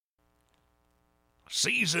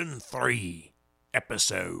Season 3,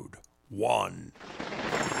 Episode 1.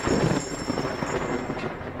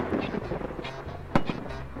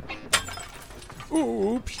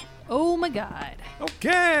 Oops. Oh my God.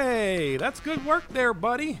 Okay, that's good work there,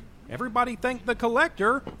 buddy. Everybody thank the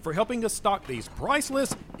collector for helping us stock these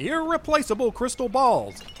priceless, irreplaceable crystal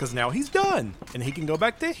balls, because now he's done, and he can go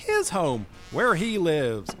back to his home, where he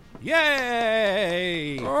lives.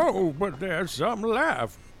 Yay! Oh, but there's some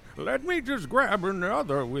left. Let me just grab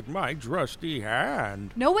another with my trusty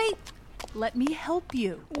hand. No, wait. Let me help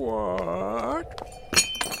you. What?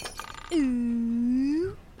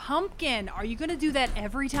 Ooh. Pumpkin, are you going to do that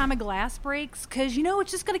every time a glass breaks? Because,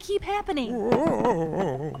 it's just going to keep happening.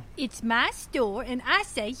 Whoa. It's my store, and I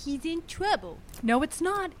say he's in trouble. No, it's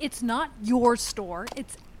not. It's not your store.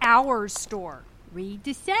 It's our store. Read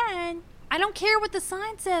the sign. I don't care what the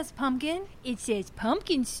sign says, Pumpkin. It says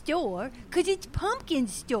Pumpkin Store, 'cause it's Pumpkin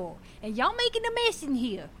Store, and y'all making a mess in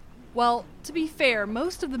here. Well, to be fair,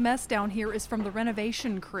 most of the mess down here is from the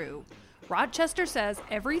renovation crew. Rochester says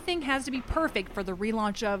everything has to be perfect for the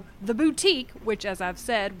relaunch of The Boutique, which, as I've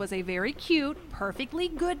said, was a very cute, perfectly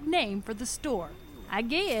good name for the store. I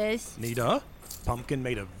guess. Nita, Pumpkin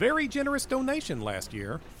made a very generous donation last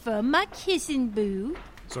year. For my kissing boo.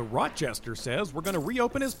 So Rochester says we're going to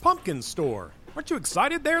reopen his pumpkin store. Aren't you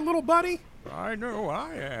excited there, little buddy? I know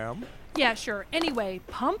I am. Yeah, sure. Anyway,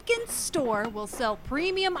 Pumpkin's store will sell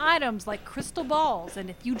premium items like crystal balls, and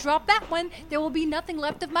if you drop that one, there will be nothing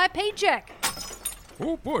left of my paycheck.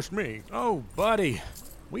 Who pushed me? Oh, buddy.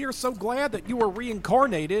 We are so glad that you were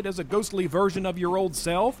reincarnated as a ghostly version of your old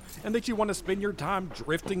self, and that you want to spend your time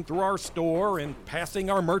drifting through our store and passing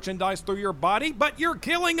our merchandise through your body, but you're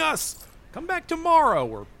killing us! Come back tomorrow,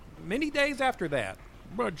 or many days after that.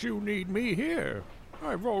 But you need me here.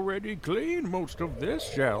 I've already cleaned most of this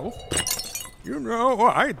shelf.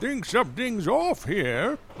 I think something's off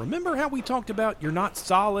here. Remember how we talked about you're not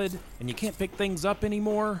solid and you can't pick things up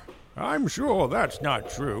anymore? I'm sure that's not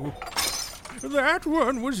true. That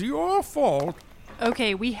one was your fault.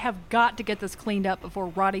 Okay, we have got to get this cleaned up before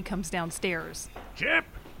Roddy comes downstairs. Chip,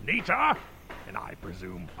 Nita, and I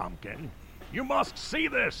presume Pumpkin, you must see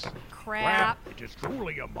this. Crap. It is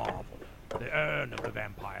truly a marvel. The urn of the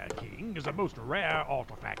Vampire King is a most rare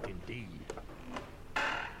artifact indeed.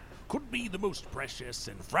 Could be the most precious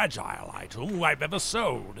and fragile item I've ever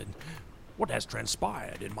sold, and what has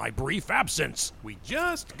transpired in my brief absence? We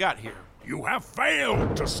just got here. You have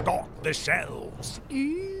failed to stock the shelves.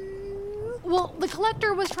 Well, the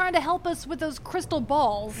collector was trying to help us with those crystal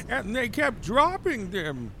balls. And they kept dropping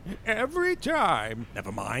them every time.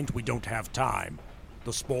 Never mind, we don't have time.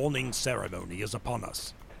 The spawning ceremony is upon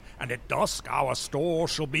us, and at dusk our store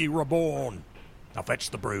shall be reborn. Now fetch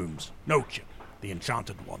the brooms. No, Chip, the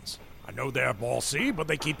enchanted ones. I know they're bossy, but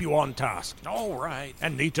they keep you on task. All right.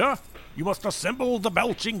 And Nita, you must assemble the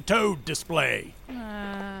belching toad display.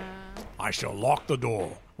 I shall lock the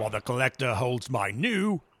door while the collector holds my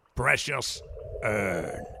new, precious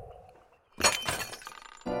urn.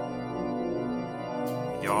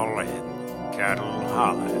 You're in Kettle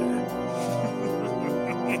Holler.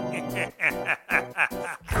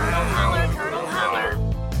 Colonel Holler, Colonel Holler.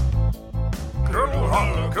 Colonel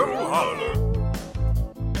Holler, Colonel Holler.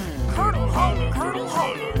 Colonel Holler, Colonel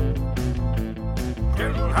Holler.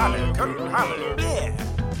 Colonel Holler, Colonel Holler.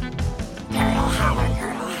 Colonel Holler,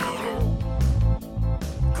 Colonel Holler.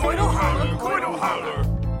 Colonel Holler, Colonel Holler.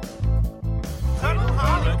 Colonel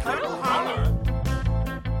Holler, Colonel Holler.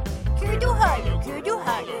 Colonel Holler, Colonel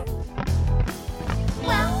Holler.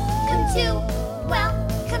 Welcome to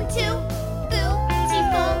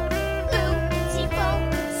Beautiful,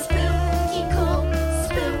 spooky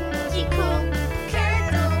cool,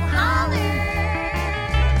 Colonel Holler.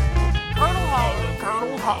 Colonel Holler,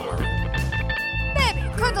 Colonel Holler. Baby,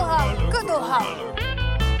 Colonel Holler, Colonel Holler.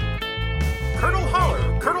 Colonel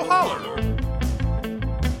Holler, Colonel Holler.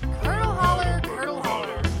 Colonel Holler, Colonel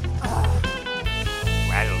Holler.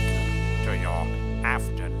 Welcome to your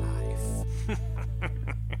afterlife.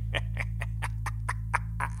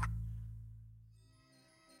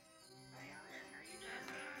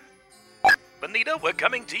 Benita, we're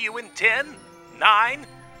coming to you in 10, 9.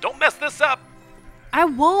 Don't mess this up. I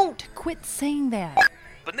won't. Quit saying that.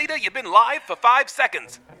 Benita, you've been live for 5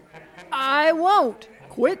 seconds. I won't.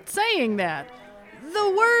 Quit saying that.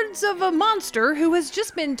 The words of a monster who has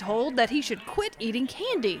just been told that he should quit eating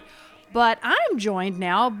candy. But I'm joined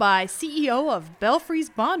now by CEO of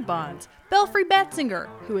Belfry's Bonbons, Belfry Batzinger,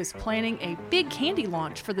 who is planning a big candy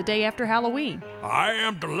launch for the day after Halloween. I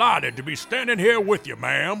am delighted to be standing here with you,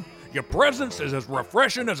 ma'am. Your presence is as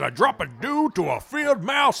refreshing as a drop of dew to a field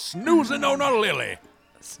mouse snoozing on a lily.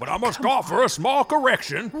 But I must offer a small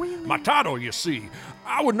correction. Really? My title, you see,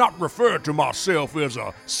 I would not refer to myself as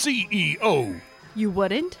a CEO. You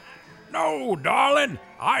wouldn't? No, darling,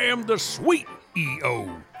 I am the sweet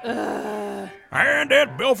EO. And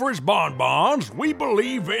at Belfry's Bonbons, we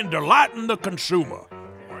believe in delighting the consumer.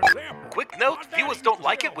 For example, Quick note, viewers don't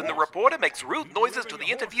like it when the reporter makes rude noises to the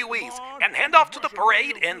interviewees. And hand off to the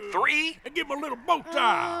parade in 3. and give him a little bow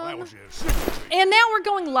tie. That was his signature. And now we're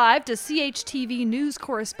going live to CHTV news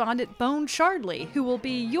correspondent Bone Shardley, who will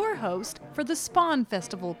be your host for the Spawn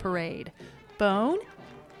Festival Parade. Bone?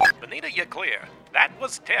 Benita, you're clear. That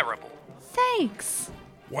was terrible. Thanks.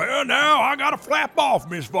 Well, now I gotta flap off,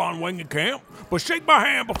 Miss Von Wingenkamp, but shake my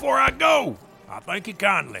hand before I go. I thank you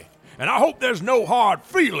kindly, and I hope there's no hard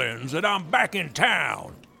feelings that I'm back in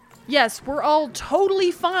town. Yes, we're all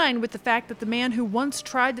totally fine with the fact that the man who once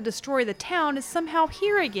tried to destroy the town is somehow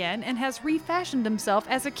here again and has refashioned himself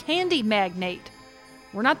as a candy magnate.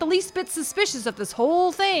 We're not the least bit suspicious of this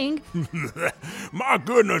whole thing. My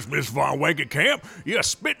goodness, Miss Von Wingenkamp, you're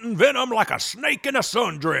spitting venom like a snake in a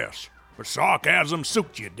sundress. But sarcasm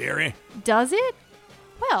suits you, dearie. Does it?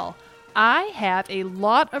 Well, I have a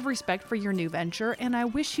lot of respect for your new venture, and I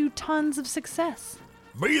wish you tons of success.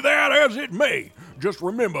 Be that as it may, just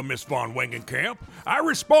remember, Miss Von Wingenkamp, I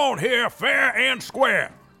respond here fair and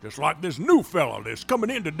square, just like this new fella that's coming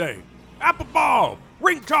in today. Apple ball,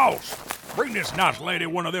 ring toss. Bring this nice lady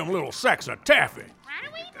one of them little sacks of taffy.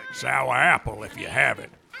 Sour apple if you have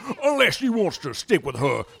it, unless she wants to stick with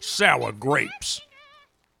her sour grapes.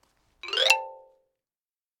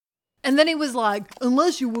 And then he was like,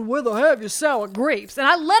 unless you would rather have your sour grapes. And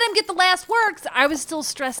I let him get the last word 'cause I was still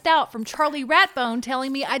stressed out from Charlie Ratbone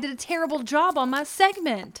telling me I did a terrible job on my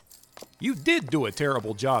segment. You did do a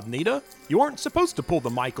terrible job, Nita. You aren't supposed to pull the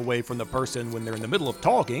mic away from the person when they're in the middle of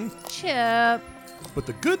talking. Chip. But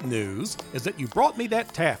the good news is that you brought me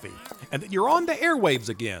that taffy, and that you're on the airwaves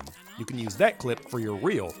again. You can use that clip for your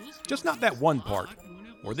reel, just not that one part,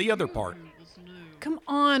 or the other part. Come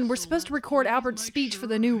on, we're supposed to record Albert's speech for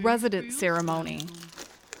the new resident ceremony.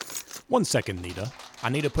 1 second, Nita. I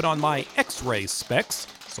need to put on my X-ray specs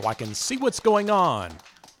so I can see what's going on.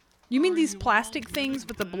 You mean these plastic things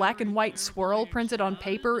with the black and white swirl printed on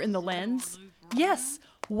paper in the lens? Yes,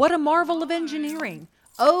 what a marvel of engineering.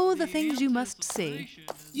 Oh, the things you must see.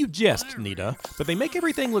 You jest, Nita, but they make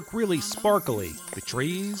everything look really sparkly. The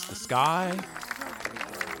trees, the sky.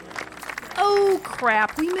 Oh,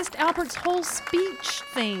 crap, we missed Albert's whole speech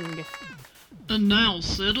thing. And now,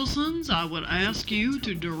 citizens, I would ask you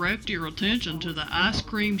to direct your attention to the ice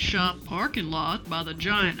cream shop parking lot by the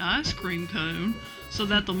giant ice cream cone so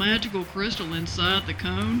that the magical crystal inside the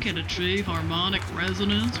cone can achieve harmonic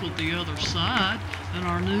resonance with the other side and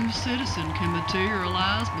our new citizen can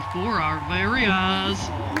materialize before our very eyes.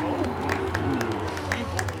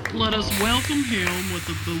 Let us welcome him with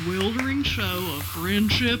a bewildering show of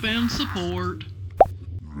friendship and support.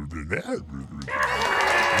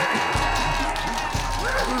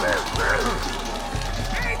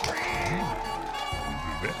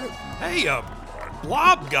 Hey,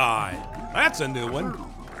 blob guy. That's a new one.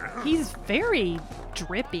 He's very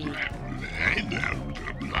drippy.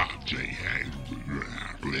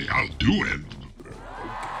 I'll do it.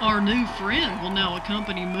 Our new friend will now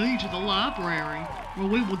accompany me to the library, where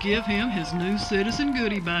we will give him his new citizen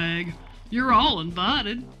goodie bag. You're all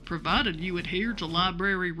invited, provided you adhere to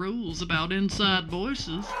library rules about inside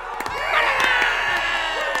voices.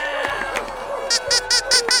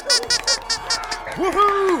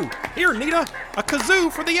 Woohoo! Here, Nita, a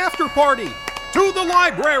kazoo for the after party. To the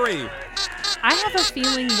library. I have a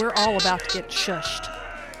feeling we're all about to get shushed.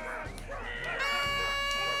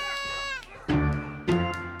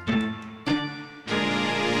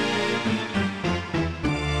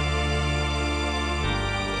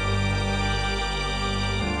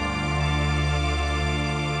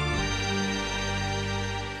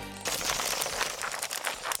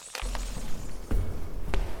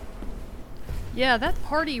 Yeah, that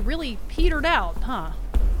party really petered out, huh?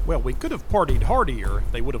 Well, we could have partied hardier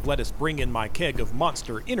if they would have let us bring in my keg of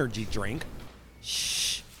Monster energy drink.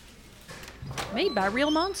 Shh. Made by real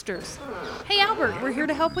monsters. Hey, Albert, we're here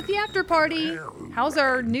to help with the after party. How's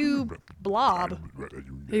our new blob?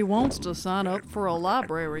 He wants to sign up for a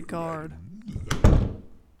library card.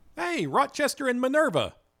 Hey, Rochester and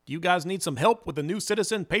Minerva. Do you guys need some help with the new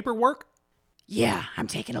citizen paperwork? Yeah, I'm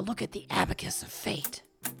taking a look at the abacus of fate.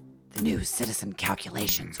 The new citizen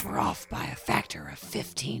calculations were off by a factor of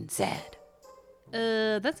 15Z.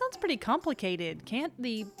 That sounds pretty complicated. Can't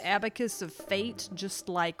the abacus of fate just,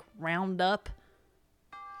 round up?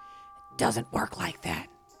 Doesn't work like that.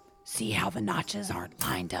 See how the notches aren't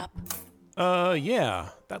lined up? Yeah.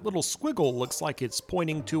 That little squiggle looks like it's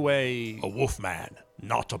pointing to A wolfman,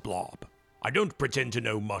 not a blob. I don't pretend to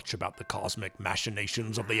know much about the cosmic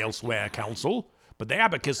machinations of the Elsewhere Council, but the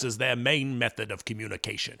abacus is their main method of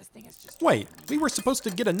communication. Wait, we were supposed to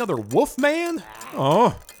get another wolfman?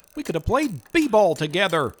 Oh, we could have played b-ball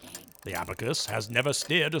together. The abacus has never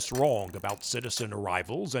steered us wrong about citizen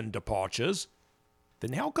arrivals and departures.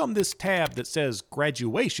 Then how come this tab that says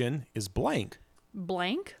graduation is blank?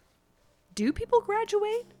 Blank? Do people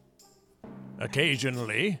graduate?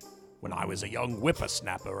 Occasionally, when I was a young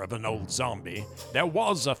whippersnapper of an old zombie, there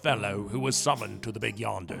was a fellow who was summoned to the big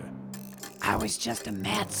yonder. I was just a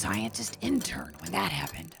mad scientist intern when that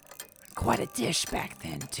happened. Quite a dish back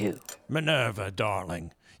then, too. Minerva,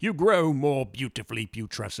 darling, you grow more beautifully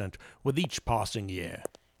putrescent with each passing year.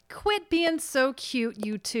 Quit being so cute,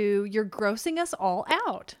 you two. You're grossing us all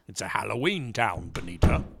out. It's a Halloween town,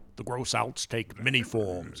 Benita. The gross outs take many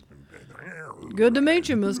forms. Good to meet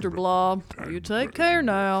you, Mr. Blob. You take care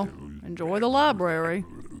now. Enjoy the library.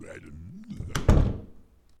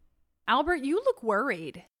 Albert, you look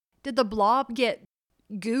worried. Did the Blob get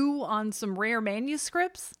goo on some rare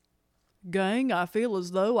manuscripts? Gang, I feel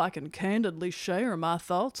as though I can candidly share my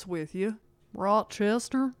thoughts with you.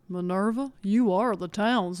 Rochester, Minerva, you are the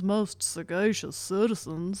town's most sagacious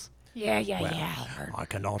citizens. Yeah, Albert. I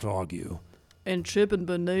cannot argue. And Chip and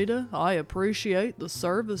Benita, I appreciate the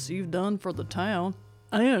service you've done for the town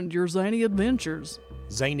and your zany adventures.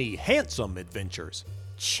 Zany, handsome adventures.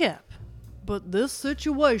 Chip, but this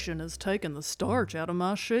situation has taken the starch out of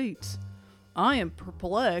my sheets. I am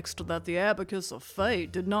perplexed that the Abacus of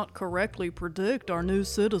Fate did not correctly predict our new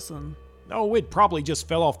citizen. Oh, it probably just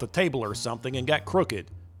fell off the table or something and got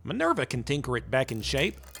crooked. Minerva can tinker it back in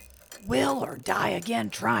shape. Will or die again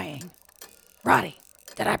trying. Roddy,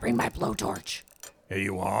 did I bring my blowtorch? Here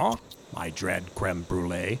you are, my dread creme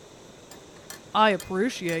brulee. I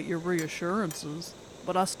appreciate your reassurances,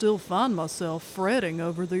 but I still find myself fretting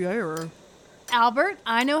over the error. Albert,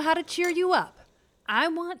 I know how to cheer you up. I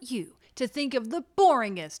want you to think of the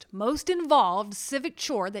boringest, most involved civic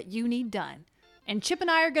chore that you need done. And Chip and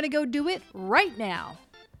I are going to go do it right now.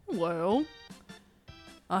 Well,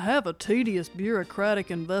 I have a tedious bureaucratic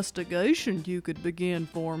investigation you could begin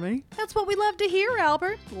for me. That's what we love to hear,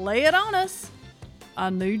 Albert. Lay it on us. I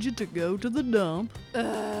need you to go to the dump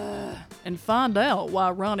and find out why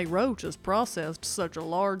Ronnie Roach has processed such a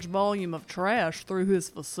large volume of trash through his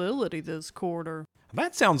facility this quarter.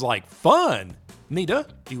 That sounds like fun. Nita,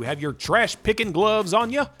 do you have your trash-picking gloves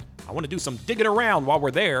on you? I want to do some digging around while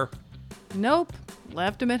we're there. Nope,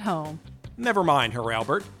 left him at home. Never mind her,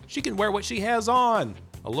 Albert. She can wear what she has on.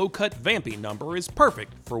 A low-cut vampy number is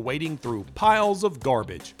perfect for wading through piles of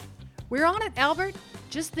garbage. We're on it, Albert.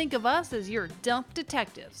 Just think of us as your dump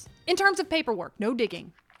detectives. In terms of paperwork, no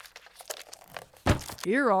digging.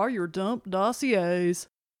 Here are your dump dossiers.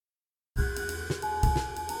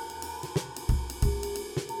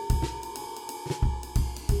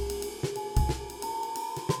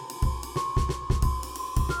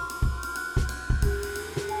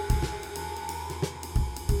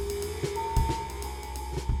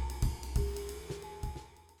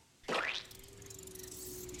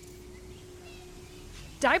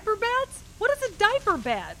 Diaper bats? What is a diaper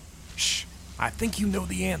bat? Shh, I think you know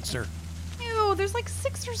the answer. Ew, there's like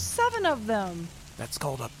 6 or 7 of them. That's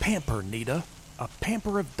called a pamper, Nita. A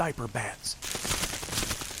pamper of diaper bats.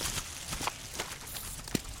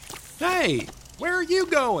 Hey, where are you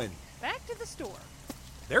going? Back to the store.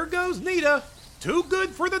 There goes Nita. Too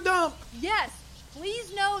good for the dump. Yes,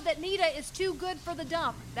 please know that Nita is too good for the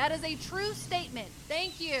dump. That is a true statement.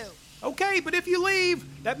 Thank you. Okay, but if you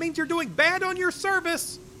leave, that means you're doing bad on your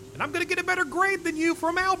service. And I'm going to get a better grade than you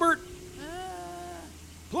from Albert.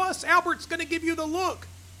 Plus, Albert's going to give you the look.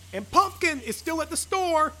 And Pumpkin is still at the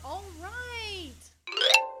store. All right.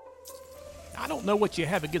 I don't know what you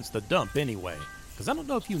have against the dump anyway. Because I don't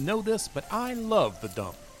know if you know this, but I love the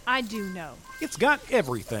dump. I do know. It's got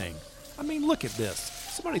everything. I mean, look at this.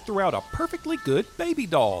 Somebody threw out a perfectly good baby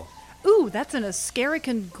doll. Ooh, that's an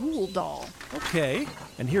Ascarican ghoul doll. Okay,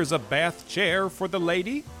 and here's a bath chair for the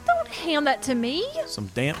lady. Don't hand that to me. Some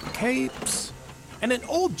damp capes. And an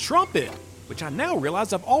old trumpet, which I now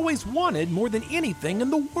realize I've always wanted more than anything in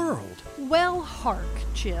the world. Well, hark,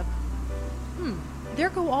 Chip. There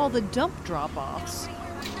go all the dump drop-offs.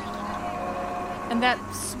 And that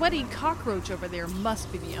sweaty cockroach over there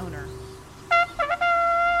must be the owner.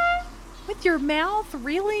 With your mouth,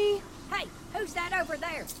 really? Hey, who's that over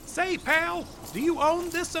there? Say, pal, do you own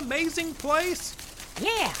this amazing place?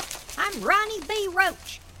 Yeah, I'm Ronnie B.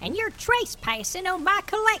 Roach, and you're trespassing on my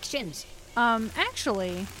collections.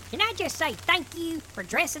 Actually, Can I just say thank you for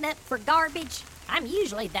dressing up for garbage? I'm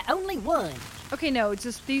usually the only one. okay, no, it's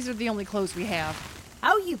just these are the only clothes we have.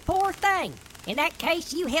 Oh, you poor thing. In that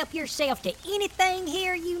case, you help yourself to anything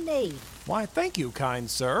here you need. Why, thank you, kind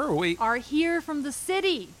sir. We Are here from the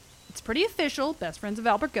city. It's pretty official. Best friends of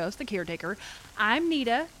Albert Ghost, the caretaker. I'm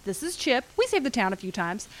Nita. This is Chip. We saved the town a few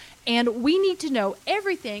times. And we need to know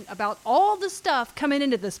everything about all the stuff coming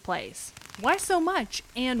into this place. Why so much?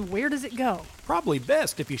 And where does it go? probably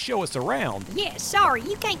best if you show us around. Yeah, sorry,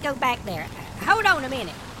 you can't go back there. Hold on a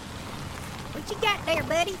minute. What you got there,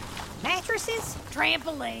 buddy? Mattresses?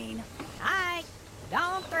 Trampoline. All right,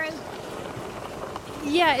 gone through.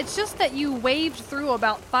 Yeah, it's just that you waved through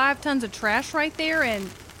about 5 tons of trash right there, and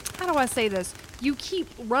how do I say this? You keep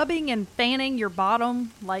rubbing and fanning your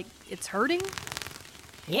bottom like it's hurting?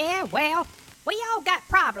 Yeah, well, we all got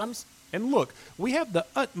problems. And look, we have the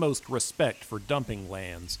utmost respect for dumping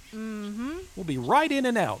lands. Mm-hmm. We'll be right in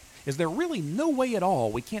and out. Is there really no way at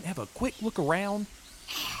all we can't have a quick look around?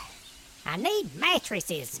 I need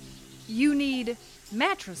mattresses. You need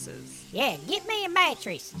mattresses. Yeah, get me a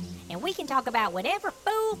mattress, and we can talk about whatever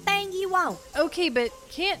fool thing you want. Okay, but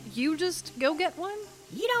can't you just go get one?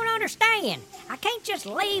 You don't understand. I can't just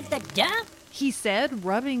leave the dump, He said,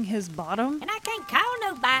 rubbing his bottom. and I can't call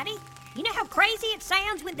nobody. You know how crazy it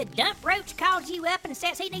sounds when the dump roach calls you up and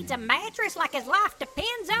says he needs a mattress like his life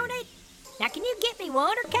depends on it? Now, can you get me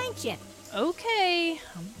one, or can't you? Okay,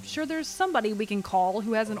 I'm sure there's somebody we can call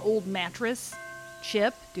who has an old mattress.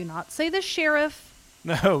 Chip, do not say the sheriff.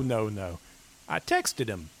 No. I texted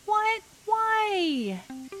him. What? Why?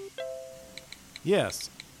 Yes,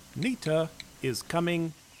 Nita is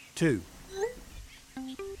coming too.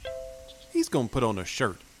 He's gonna put on a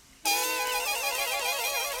shirt.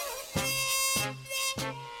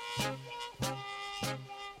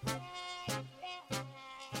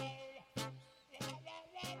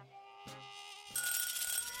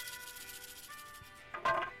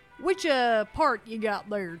 Which part you got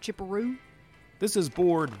there, Chipperoo? This is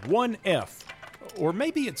board 1F, or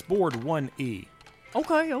maybe it's board 1E.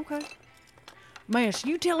 Okay. Man, so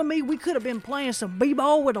you telling me we could have been playing some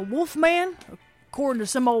b-ball with a wolf man? According to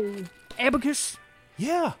some old abacus?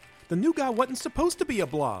 Yeah, the new guy wasn't supposed to be a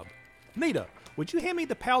blob. Nita, would you hand me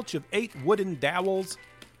the pouch of 8 wooden dowels?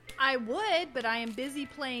 I would, but I am busy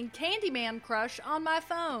playing Candyman Crush on my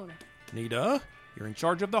phone. Nita, you're in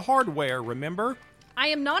charge of the hardware, remember? I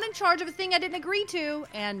am not in charge of a thing I didn't agree to,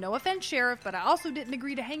 and no offense, Sheriff, but I also didn't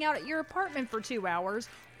agree to hang out at your apartment for 2 hours,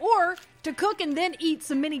 or to cook and then eat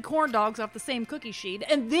some mini corn dogs off the same cookie sheet,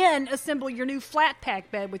 and then assemble your new flat pack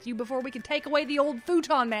bed with you before we can take away the old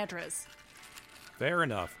futon mattress. Fair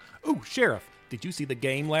enough. Ooh, Sheriff, did you see the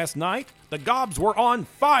game last night? The Gobs were on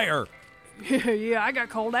fire! Yeah, I got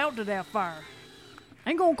called out to that fire.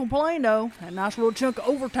 Ain't gonna complain, though. That nice little chunk of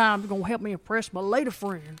overtime's gonna help me impress my lady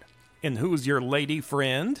friend. And who's your lady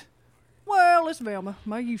friend? Well, it's Velma.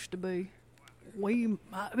 I used to be. We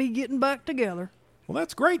might be getting back together. Well,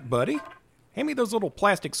 that's great, buddy. Hand me those little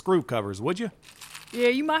plastic screw covers, would you? Yeah,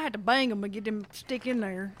 you might have to bang them to get them to stick in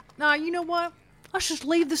there. Nah, you know what? Let's just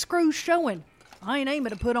leave the screws showing. I ain't aiming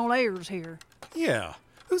to put on airs here. Yeah.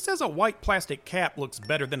 Who says a white plastic cap looks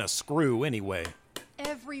better than a screw anyway?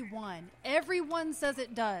 Everyone says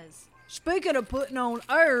it does. Speaking of putting on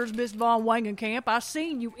airs, Miss Von Wangenkamp, I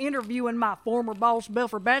seen you interviewing my former boss,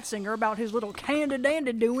 Belfer Batsinger, about his little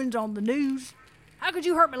candy-dandy doings on the news. How could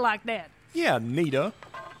you hurt me like that? Yeah, Nita.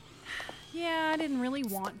 Yeah, I didn't really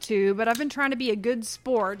want to, but I've been trying to be a good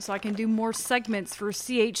sport so I can do more segments for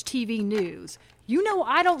CHTV News. You know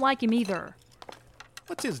I don't like him either.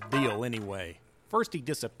 What's his deal anyway? First he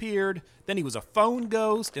disappeared, then he was a phone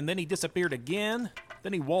ghost, and then he disappeared again.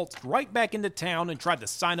 Then he waltzed right back into town and tried to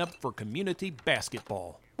sign up for community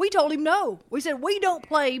basketball. We told him no. We said we don't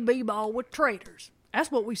play b-ball with traitors.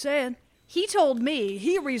 That's what we said. He told me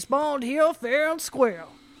he responded here fair and square.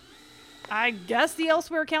 I guess the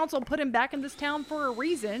Elsewhere Council put him back in this town for a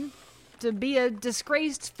reason. To be a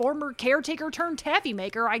disgraced former caretaker turned taffy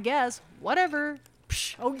maker, I guess. Whatever.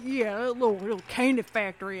 Psh, oh yeah, that little candy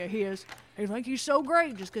factory of his. They think he's so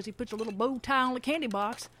great just because he puts a little bow tie on the candy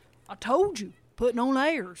box. I told you, putting on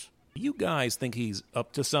airs. You guys think he's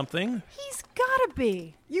up to something? He's gotta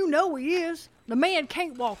be. You know he is. The man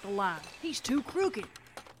can't walk the line. He's too crooked.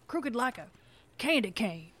 Crooked like a candy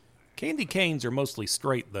cane. Candy canes are mostly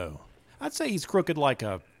straight, though. I'd say he's crooked like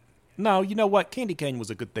a... No, you know what? Candy cane was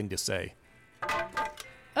a good thing to say.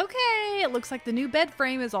 Okay, it looks like the new bed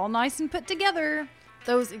frame is all nice and put together.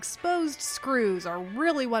 Those exposed screws are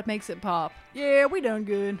really what makes it pop. Yeah, we done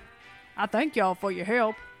good. I thank y'all for your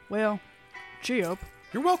help. Well, Chip.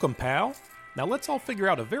 You're welcome, pal. Now let's all figure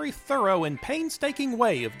out a very thorough and painstaking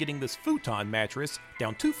way of getting this futon mattress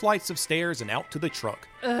down 2 flights of stairs and out to the truck.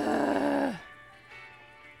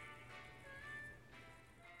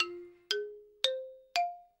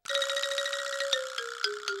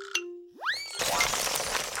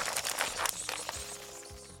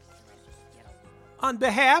 On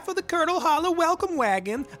behalf of the Colonel Hollow Welcome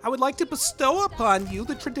Wagon, I would like to bestow upon you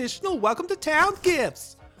the traditional Welcome to Town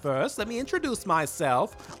gifts. First, let me introduce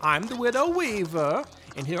myself. I'm the Widow Weaver,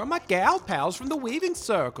 and here are my gal pals from the Weaving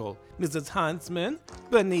Circle. Mrs. Huntsman,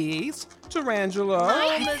 Bernice, Tarantula.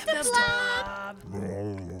 Hi, Mr. Blob.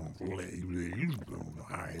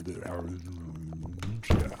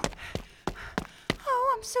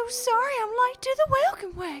 Oh, I'm so sorry I'm late to the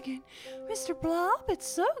welcome wagon. Mr. Blob, it's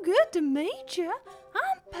so good to meet you.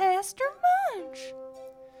 I'm Pastor Munch.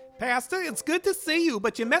 Pastor, it's good to see you,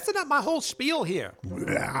 but you're messing up my whole spiel here.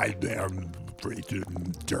 I am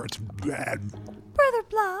freaking dirt bad. Brother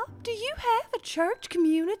Blob, do you have a church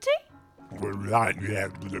community? We're not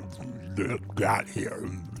yet got here.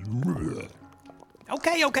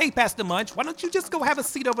 Okay, Pastor Munch, why don't you just go have a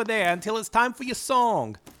seat over there until it's time for your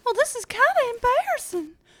song? Well, this is kind of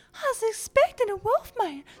embarrassing. I was expecting a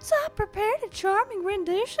wolfman, so I prepared a charming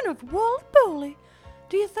rendition of Wolf Bully.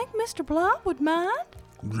 Do you think Mr. Blob would mind?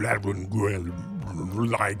 That would really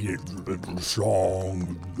like it,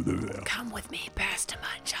 song. Come with me, Pastor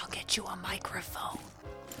Munch. I'll get you a microphone.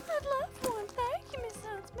 I'd love one. Thank you, Miss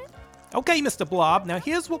Huntsman. Okay, Mr. Blob, now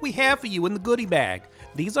here's what we have for you in the goodie bag.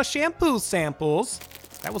 These are shampoo samples.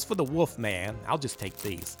 That was for the wolf man. I'll just take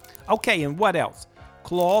these. Okay, and what else?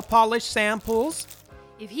 Claw polish samples.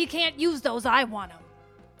 If he can't use those, I want them.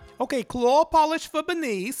 Okay, claw polish for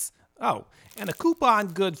Bernice. Oh, and a coupon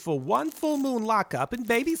good for 1 full moon lockup and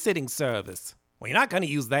babysitting service. Well, you're not going to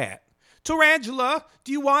use that. Tarantula,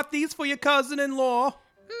 do you want these for your cousin-in-law?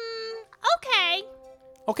 Okay.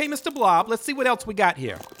 Okay, Mr. Blob, let's see what else we got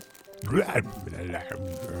here.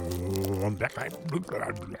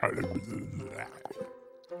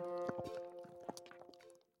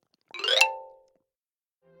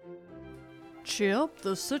 Chip,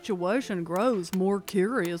 the situation grows more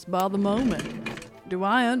curious by the moment. Do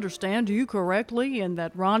I understand you correctly in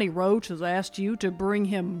that Ronnie Roach has asked you to bring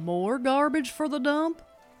him more garbage for the dump?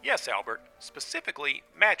 Yes, Albert. Specifically,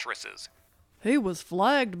 mattresses. He was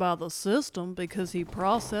flagged by the system because he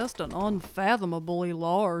processed an unfathomably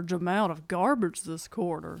large amount of garbage this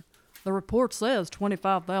quarter. The report says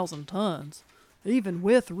 25,000 tons. Even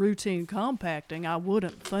with routine compacting, I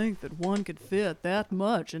wouldn't think that one could fit that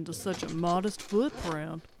much into such a modest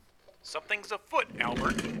footprint. Something's afoot,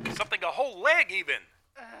 Albert. Something a whole leg, even.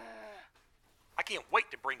 I can't wait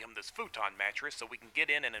to bring him this futon mattress so we can get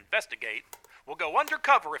in and investigate. We'll go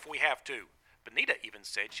undercover if we have to. Benita even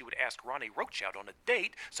said she would ask Ronnie Roach out on a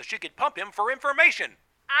date so she could pump him for information.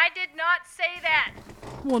 I did not say that.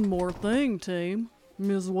 One more thing, team.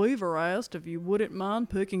 Ms. Weaver asked if you wouldn't mind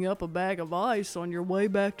picking up a bag of ice on your way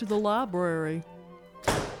back to the library.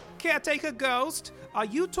 Caretaker Ghost, are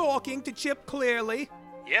you talking to Chip clearly?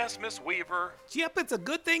 Yes, Miss Weaver. Chip, it's a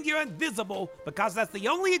good thing you're invisible, because that's the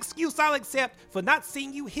only excuse I'll accept for not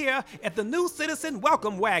seeing you here at the New Citizen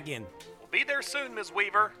Welcome Wagon. We'll be there soon, Miss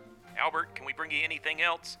Weaver. Albert, can we bring you anything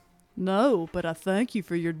else? No, but I thank you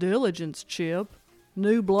for your diligence, Chip.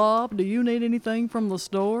 New Blob, do you need anything from the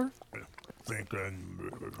store? Thinking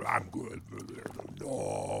I'm good.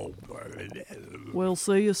 No. We'll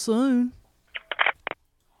see you soon.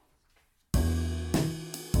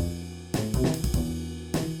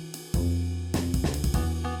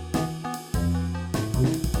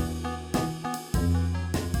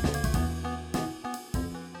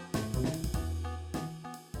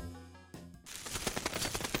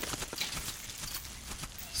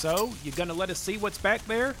 So, you gonna let us see what's back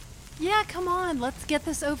there? Yeah, come on, let's get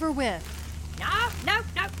this over with. No.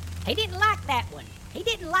 He didn't like that one. He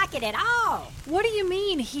didn't like it at all. What do you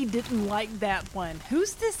mean he didn't like that one?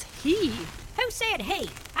 Who's this he? Who said he?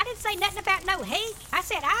 I didn't say nothing about no he. I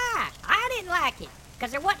said I didn't like it.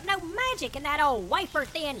 Because there wasn't no magic in that old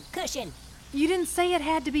wafer-thin cushion. You didn't say it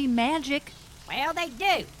had to be magic. Well, they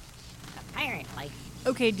do. Apparently.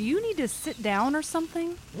 Okay, do you need to sit down or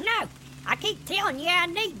something? No. I keep telling you I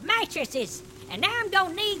need mattresses. And now I'm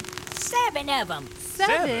gonna need 7 of them.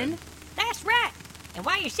 7? That's right. And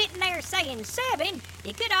while you're sitting there saying 7,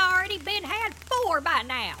 you could have already been had 4 by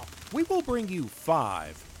now. We will bring you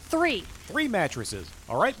 5. 3. 3 mattresses.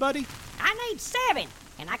 All right, buddy? I need 7.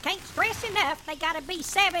 And I can't stress enough they gotta be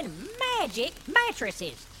 7 magic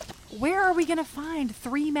mattresses. Where are we gonna find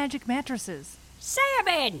 3 magic mattresses?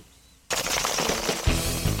 7!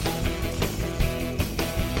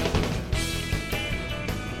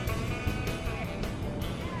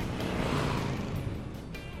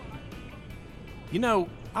 You know,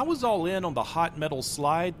 I was all in on the hot metal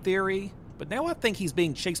slide theory, but now I think he's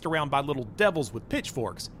being chased around by little devils with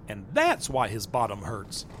pitchforks, and that's why his bottom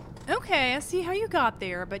hurts. Okay, I see how you got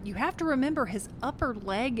there, but you have to remember his upper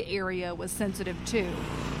leg area was sensitive too.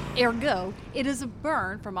 Ergo, it is a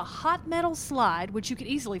burn from a hot metal slide, which you could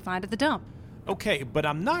easily find at the dump. Okay, but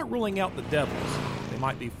I'm not ruling out the devils. They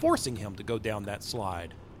might be forcing him to go down that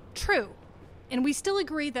slide. True. And we still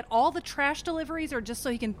agree that all the trash deliveries are just so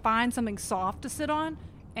he can find something soft to sit on.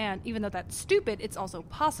 And even though that's stupid, it's also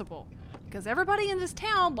possible. Because everybody in this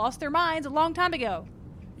town lost their minds a long time ago.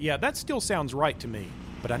 Yeah, that still sounds right to me,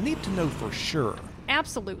 but I need to know for sure.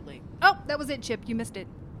 Absolutely. Oh, that was it, Chip. You missed it.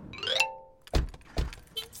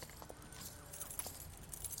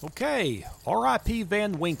 Okay, R.I.P.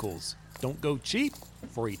 Van Winkles. Don't go cheap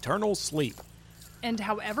for eternal sleep. And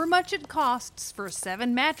however much it costs for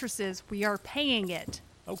 7 mattresses, we are paying it.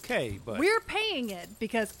 Okay, but... We're paying it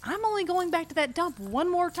because I'm only going back to that dump one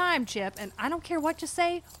more time, Chip, and I don't care what you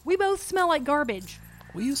say, we both smell like garbage.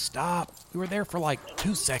 Will you stop? We were there for like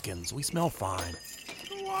 2 seconds. We smell fine.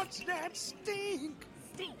 What's that stink?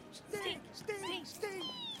 Stink, stink, stink, stink.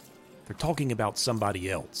 They're talking about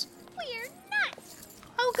somebody else. We're nuts.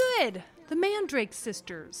 Oh, good. The Mandrake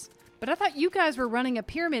sisters. But I thought you guys were running a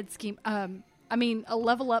pyramid scheme, a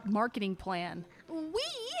level-up marketing plan. We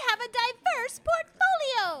have a diverse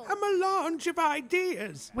portfolio. A melange of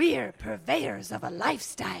ideas. We're purveyors of a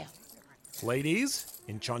lifestyle. Ladies,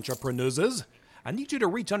 entrepreneuses, I need you to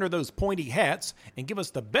reach under those pointy hats and give us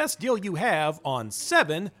the best deal you have on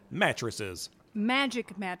 7 mattresses.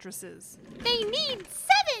 Magic mattresses. They need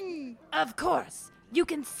 7. Of course. You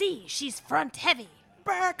can see she's front heavy.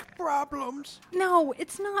 Back problems. No,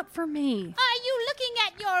 it's not for me. Are you looking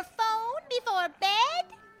at your phone before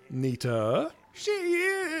bed? Nita? She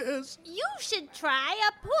is. You should try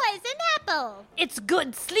a poison apple. It's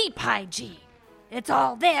good sleep hygiene. It's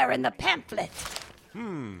all there in the pamphlet.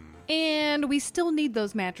 And we still need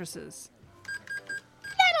those mattresses.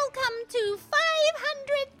 That'll come to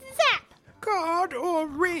 500 zap. Card or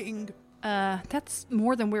ring? That's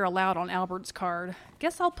more than we're allowed on Albert's card.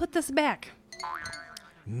 Guess I'll put this back.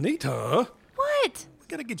 Nita? What? We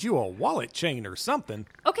gotta get you a wallet chain or something.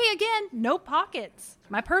 Okay, again, no pockets.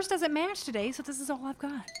 My purse doesn't match today, so this is all I've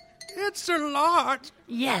got. It's a lot.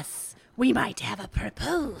 Yes, we might have a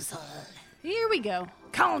proposal. Here we go.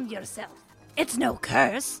 Calm yourself. It's no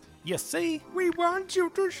curse. You see? We want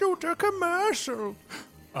you to shoot a commercial.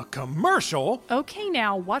 A commercial? Okay,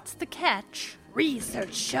 now, what's the catch?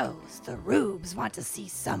 Research shows the rubes want to see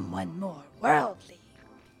someone more worldly.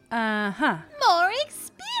 Uh-huh. More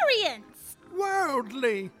experience.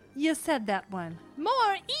 Worldly. You said that one.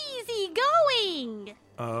 More easygoing.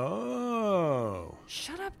 Oh.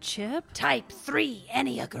 Shut up, Chip. Type 3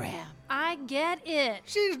 Enneagram. I get it.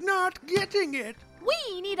 She's not getting it.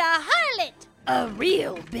 We need a harlot. A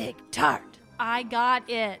real big tart. I got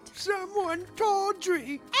it. Someone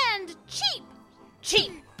tawdry. And cheap.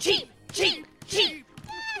 Cheap, cheap, cheap, cheap.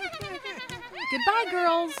 Goodbye,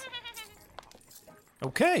 girls.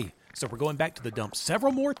 Okay, so we're going back to the dump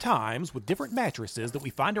several more times with different mattresses that we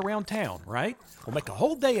find around town, right? We'll make a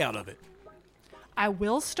whole day out of it. I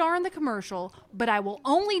will star in the commercial, but I will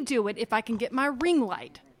only do it if I can get my ring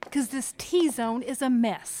light. Because this T-zone is a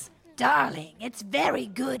mess. Darling, it's very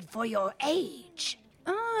good for your age.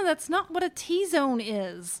 That's not what a T-zone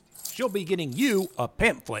is. She'll be getting you a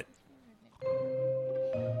pamphlet.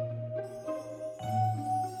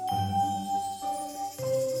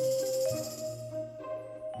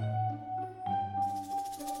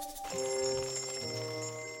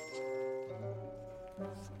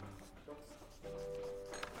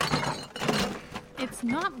 It's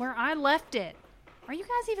not where I left it. Are you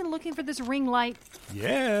guys even looking for this ring light?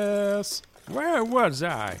 Yes. Where was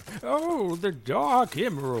I? Oh, the Dark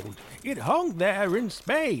Emerald. It hung there in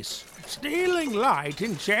space, stealing light,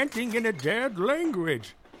 enchanting in a dead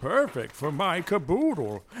language. Perfect for my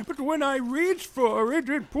caboodle. But when I reached for it,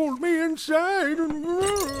 it pulled me inside and...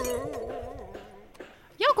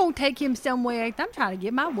 Y'all gonna take him somewhere. I'm trying to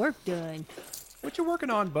get my work done. What you working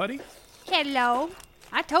on, buddy? Hello.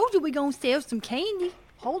 I told you we gonna sell some candy.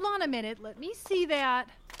 Hold on a minute. Let me see that.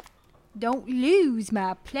 Don't lose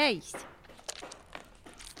my place.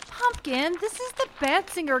 Pumpkin, this is the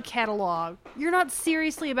Batsinger catalog. You're not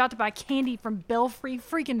seriously about to buy candy from Belfry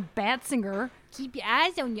freaking Batsinger. Keep your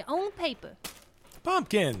eyes on your own paper.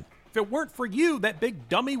 Pumpkin, if it weren't for you, that big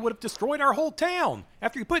dummy would have destroyed our whole town.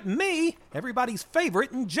 After you put me, everybody's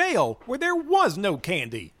favorite, in jail, where there was no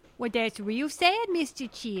candy. Well, that's real sad, Mr.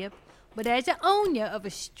 Chip. But as an owner of a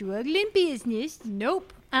struggling business,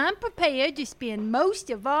 nope, I'm prepared to spend most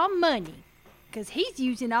of our money. 'cause he's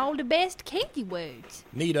using all the best candy words.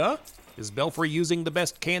 Nita, is Belfry using the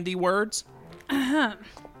best candy words?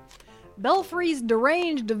 Belfry's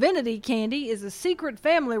deranged divinity candy is a secret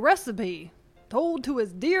family recipe, told to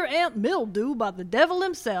his dear Aunt Mildew by the devil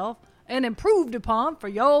himself and improved upon for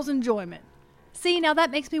y'all's enjoyment. See, now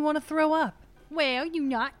that makes me want to throw up. Well, you're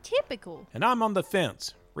not typical. And I'm on the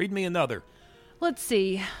fence. Read me another. Let's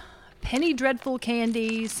see. Penny Dreadful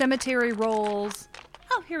candy, cemetery rolls.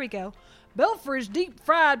 Oh, here we go. Belfry's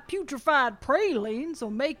deep-fried, putrefied pralines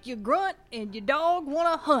will make you grunt and your dog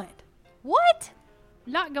want to hunt. What?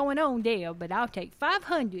 Not going on there, but I'll take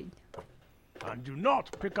 500. And do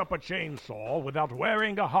not pick up a chainsaw without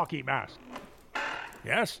wearing a hockey mask.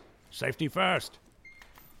 Yes, safety first.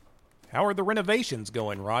 How are the renovations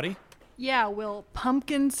going, Roddy? Yeah, will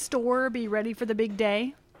Pumpkin Store be ready for the big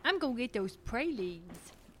day? I'm gonna get those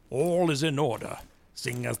pralines. All is in order,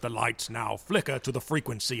 seeing as the lights now flicker to the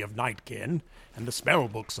frequency of nightkin, and the spell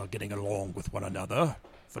books are getting along with one another,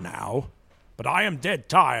 for now. But I am dead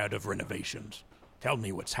tired of renovations. Tell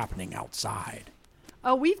me what's happening outside.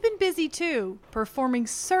 Oh, we've been busy too, performing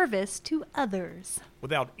service to others.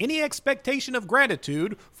 Without any expectation of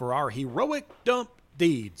gratitude for our heroic dump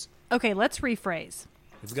deeds. Okay, let's rephrase.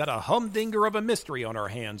 We've got a humdinger of a mystery on our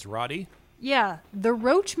hands, Roddy. Yeah, the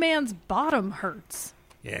Roach Man's bottom hurts.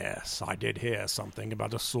 Yes, I did hear something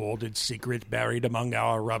about a sordid secret buried among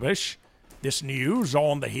our rubbish. This news,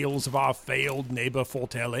 on the heels of our failed neighbor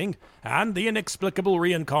foretelling, and the inexplicable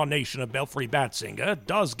reincarnation of Belfry Batsinger,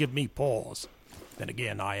 does give me pause. Then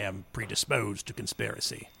again, I am predisposed to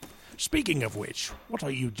conspiracy. Speaking of which, what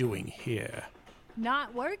are you doing here?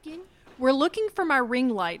 Not working. We're looking for my ring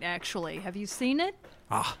light, actually. Have you seen it?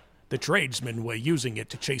 Ah, the tradesmen were using it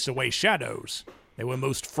to chase away shadows. They were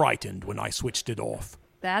most frightened when I switched it off.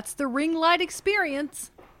 That's the ring light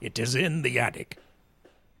experience. It is in the attic.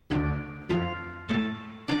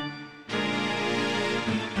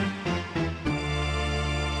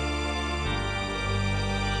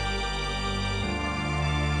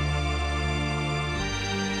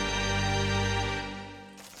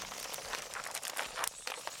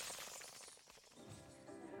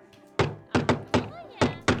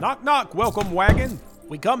 Knock, knock, welcome wagon.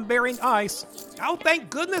 We come bearing ice. Oh, thank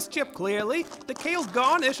goodness, Chip Clearly. The kale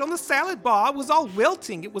garnish on the salad bar was all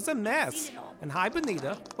wilting. It was a mess. And hi,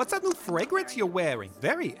 Benita. What's that new fragrance you're wearing?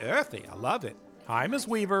 Very earthy. I love it. Hi, Miss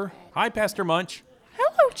Weaver. Hi, Pastor Munch.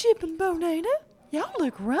 Hello, Chip and Bonita. Y'all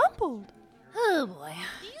look rumpled. Oh, boy.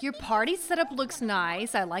 Your party setup looks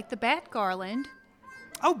nice. I like the bat garland.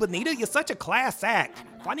 Oh, Benita, you're such a class act.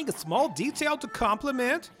 Finding a small detail to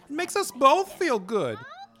compliment, it makes us both feel good.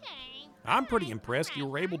 I'm pretty impressed you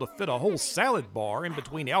were able to fit a whole salad bar in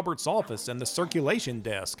between Albert's office and the circulation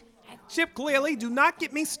desk. Chip Clearly, do not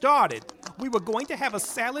get me started. We were going to have a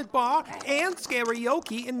salad bar and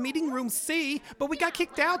karaoke in meeting room C, but we got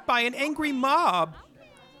kicked out by an angry mob.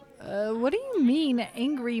 What do you mean,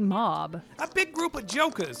 angry mob? A big group of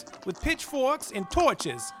jokers with pitchforks and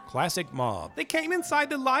torches. Classic mob. They came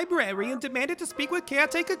inside the library and demanded to speak with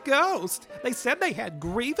Caretaker Ghost. They said they had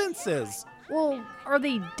grievances. Well, are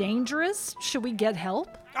they dangerous? Should we get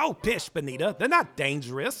help? Oh, pish, Benita. They're not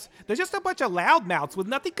dangerous. They're just a bunch of loudmouths with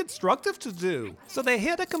nothing constructive to do. So they're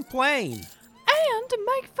here to complain. And to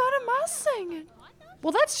make fun of my singing.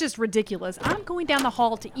 Well, that's just ridiculous. I'm going down the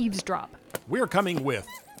hall to eavesdrop. We're coming with.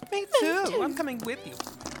 Me too. I'm coming with you.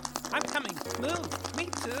 I'm coming. Move. Me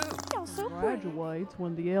too. Y'all so Graduates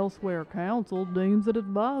when the Elsewhere Council deems it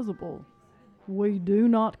advisable. We do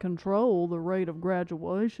not control the rate of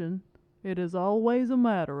graduation. It is always a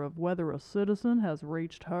matter of whether a citizen has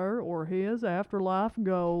reached her or his afterlife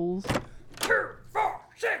goals. 2, 4,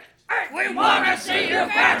 6, 8. We want to see you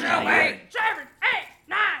graduate. 7, 8,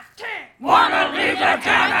 9, 10. Want to leave the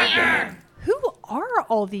town again. Who are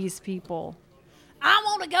all these people? I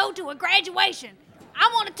want to go to a graduation. I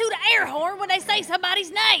want to toot an air horn when they say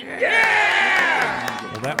somebody's name. Yeah!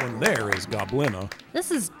 Well, that one there is Goblina.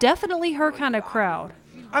 This is definitely her kind of crowd.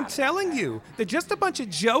 I'm telling you, they're just a bunch of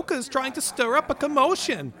jokers trying to stir up a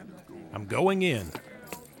commotion. I'm going in.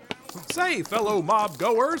 Say, fellow mob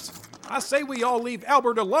goers, I say we all leave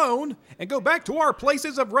Albert alone and go back to our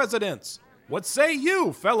places of residence. What say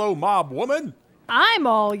you, fellow mob woman? I'm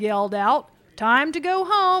all yelled out. Time to go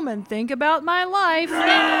home and think about my life.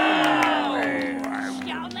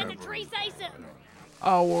 Y'all let the tree say something.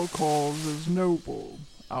 Our cause is noble.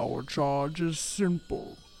 Our charge is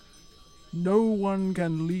simple. No one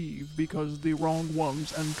can leave because the wrong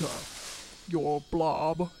ones enter. Your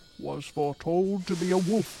blob was foretold to be a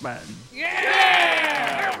wolfman.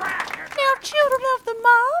 Yeah! Now, children of the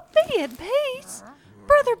mob, be at peace.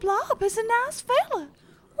 Brother Blob is a nice fella.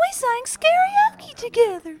 We sang karaoke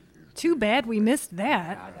together. Too bad we missed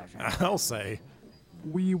that. I'll say.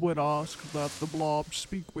 We would ask that the Blob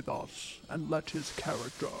speak with us and let his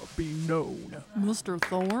character be known. Mr.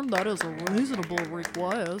 Thorne, that is a reasonable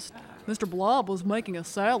request. Mr. Blob was making a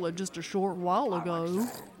salad just a short while ago.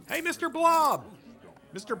 Hey, Mr. Blob!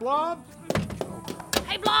 Mr. Blob?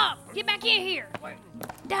 Hey, Blob, get back in here.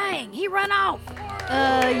 Dang, he run off.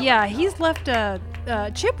 Yeah, he's left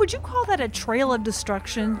Chip, would you call that a trail of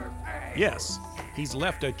destruction? Yes, he's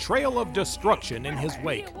left a trail of destruction in his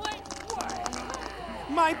wake.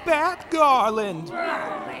 My bat garland!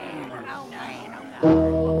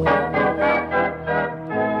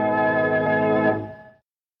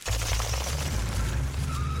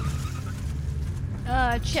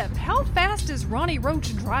 Chip, how fast is Ronnie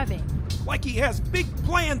Roach driving? Like he has big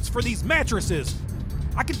plans for these mattresses.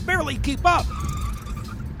 I can barely keep up.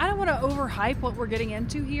 I don't want to overhype what we're getting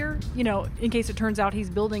into here, you know, in case it turns out he's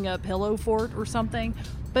building a pillow fort or something.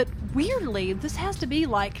 But weirdly, this has to be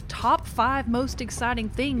like top 5 most exciting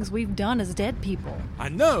things we've done as dead people. I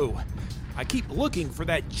know. I keep looking for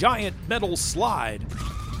that giant metal slide.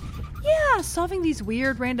 Yeah, solving these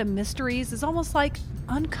weird random mysteries is almost like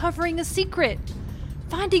uncovering a secret.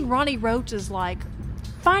 Finding Ronnie Roach is like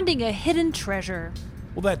finding a hidden treasure.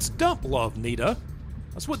 Well, that's dump love, Nita.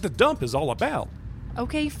 That's what the dump is all about.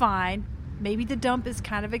 Okay, fine. Maybe the dump is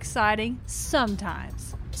kind of exciting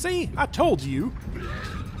sometimes. See, I told you.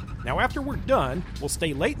 Now, after we're done, we'll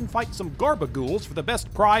stay late and fight some garbagools for the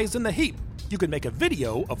best prize in the heap. You can make a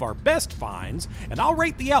video of our best finds, and I'll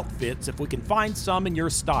rate the outfits if we can find some in your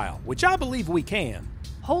style, which I believe we can.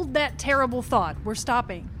 Hold that terrible thought. We're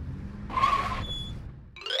stopping.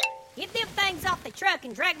 Get them things off the truck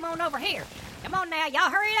and drag them on over here. Come on now, y'all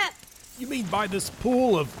hurry up. You mean by this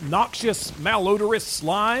pool of noxious, malodorous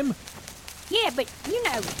slime? Yeah, but, you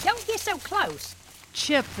know, don't get so close.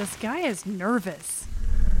 Chip, this guy is nervous.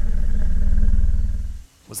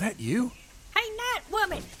 Was that you? Hey, Night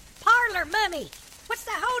Woman! Parlor Mummy! What's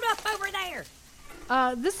the holdup over there?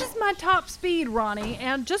 This is my top speed, Ronnie,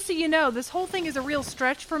 and just so you know, this whole thing is a real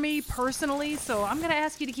stretch for me personally, so I'm gonna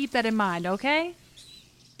ask you to keep that in mind, okay?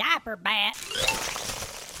 Diaper bat.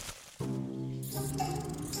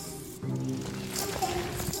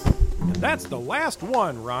 And that's the last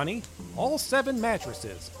one, Ronnie. All 7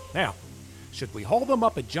 mattresses. Now, should we haul them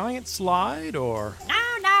up a giant slide, or...?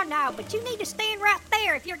 No, but you need to stand right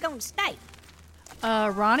there if you're going to stay.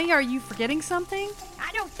 Ronnie, are you forgetting something?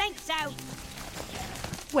 I don't think so.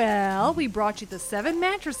 Well, we brought you the 7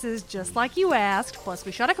 mattresses just like you asked, plus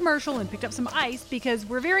we shot a commercial and picked up some ice because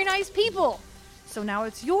we're very nice people. So now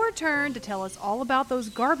it's your turn to tell us all about those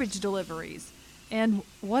garbage deliveries. And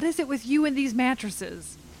what is it with you and these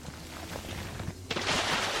mattresses?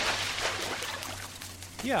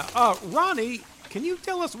 Yeah, Ronnie, can you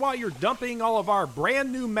tell us why you're dumping all of our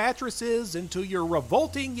brand new mattresses into your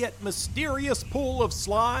revolting yet mysterious pool of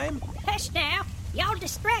slime? Hush now. Y'all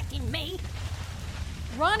distracting me.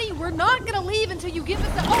 Ronnie, we're not gonna leave until you give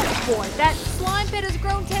us the... Oh boy, that slime pit has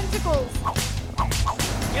grown tentacles.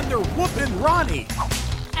 And they're whooping Ronnie.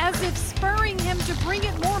 As if spurring him to bring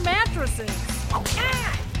it more mattresses.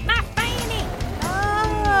 Ah, my fanny.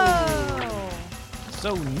 Oh.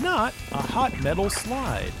 So not a hot metal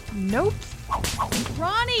slide. Nope.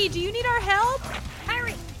 Ronnie, do you need our help?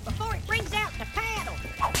 Hurry, before it brings out the paddle.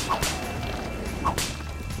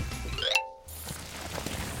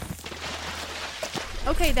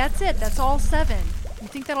 Okay, that's it. That's all 7. You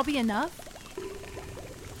think that'll be enough?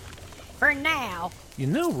 For now. You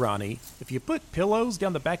know, Ronnie, if you put pillows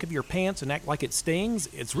down the back of your pants and act like it stings,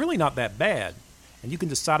 it's really not that bad. And you can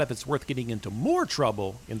decide if it's worth getting into more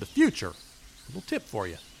trouble in the future. A little tip for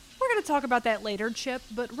you. We're going to talk about that later, Chip,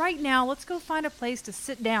 but right now, let's go find a place to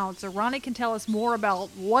sit down so Ronnie can tell us more about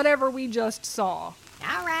whatever we just saw.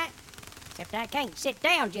 All right. Except I can't sit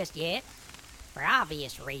down just yet. For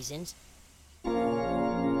obvious reasons.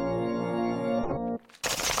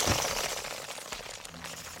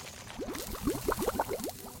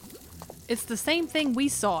 It's the same thing we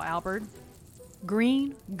saw, Albert.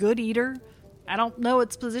 Green, good eater. I don't know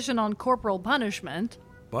its position on corporal punishment.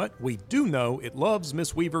 But we do know it loves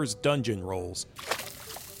Miss Weaver's dungeon rolls.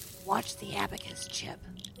 Watch the abacus, Chip.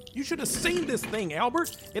 You should have seen this thing,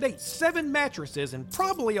 Albert. It ate 7 mattresses and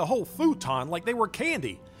probably a whole futon like they were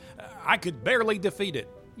candy. I could barely defeat it.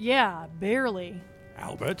 Yeah, barely.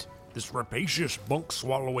 Albert, this rapacious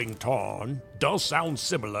bunk-swallowing tawn does sound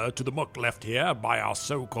similar to the muck left here by our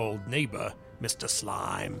so-called neighbor, Mr.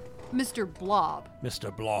 Slime. Mr. Blob.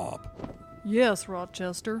 Mr. Blob. Yes,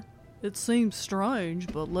 Rochester. It seems strange,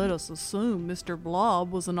 but let us assume Mr.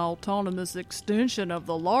 Blob was an autonomous extension of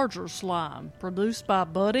the larger slime, produced by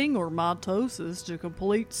budding or mitosis to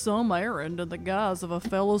complete some errand in the guise of a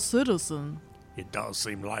fellow citizen. It does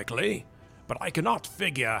seem likely, but I cannot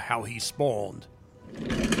figure how he spawned.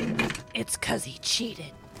 It's 'cause he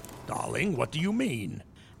cheated. Darling, what do you mean?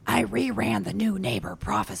 I reran the new neighbor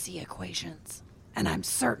prophecy equations, and I'm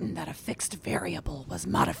certain that a fixed variable was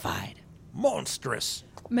modified. Monstrous!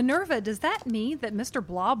 Minerva, does that mean that Mr.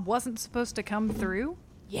 Blob wasn't supposed to come through?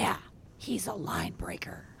 Yeah, he's a line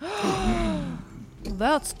breaker.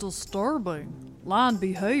 That's disturbing. Line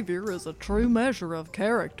behavior is a true measure of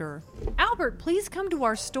character. Albert, please come to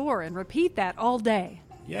our store and repeat that all day.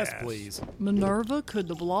 Yes, please. Minerva, could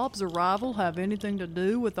the Blob's arrival have anything to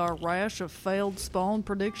do with our rash of failed spawn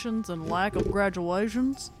predictions and lack of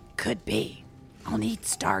graduations? Could be. I'll need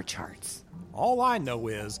star charts. All I know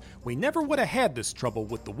is we never would have had this trouble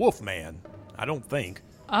with the Wolfman. I don't think.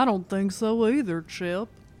 I don't think so either, Chip.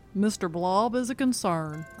 Mr. Blob is a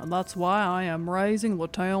concern, and that's why I am raising the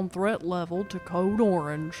town threat level to Code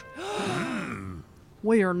Orange.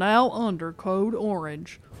 We are now under Code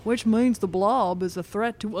Orange, which means the Blob is a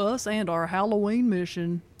threat to us and our Halloween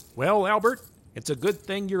mission. Well, Albert, it's a good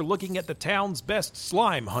thing you're looking at the town's best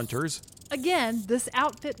slime hunters. Again, this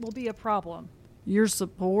outfit will be a problem. Your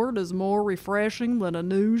support is more refreshing than a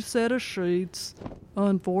new set of sheets.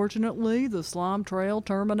 Unfortunately, the slime trail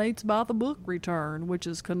terminates by the book return, which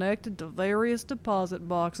is connected to various deposit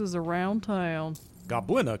boxes around town.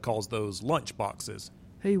 Goblina calls those lunch boxes.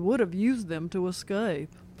 He would have used them to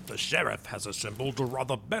escape. The sheriff has assembled a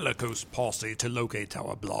rather bellicose posse to locate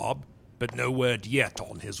our Blob, but no word yet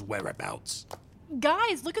on his whereabouts.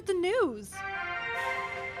 Guys, look at the news.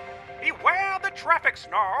 Beware the traffic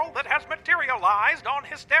snarl that has materialized on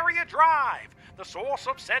Hysteria Drive. The source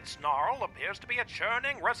of said snarl appears to be a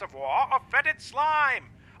churning reservoir of fetid slime.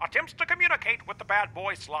 Attempts to communicate with the bad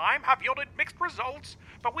boy slime have yielded mixed results,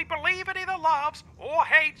 but we believe it either loves or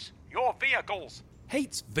hates your vehicles.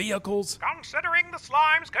 Hates vehicles? Considering the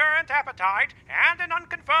slime's current appetite and an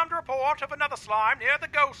unconfirmed report of another slime near the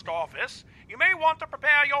ghost office, you may want to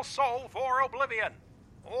prepare your soul for oblivion.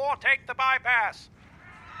 Or take the bypass.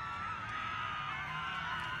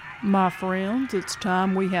 My friends, it's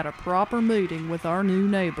time we had a proper meeting with our new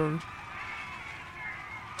neighbor.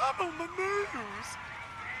 I'm on the news.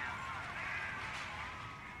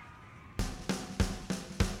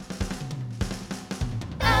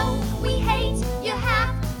 Oh, we hate you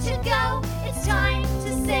have to go.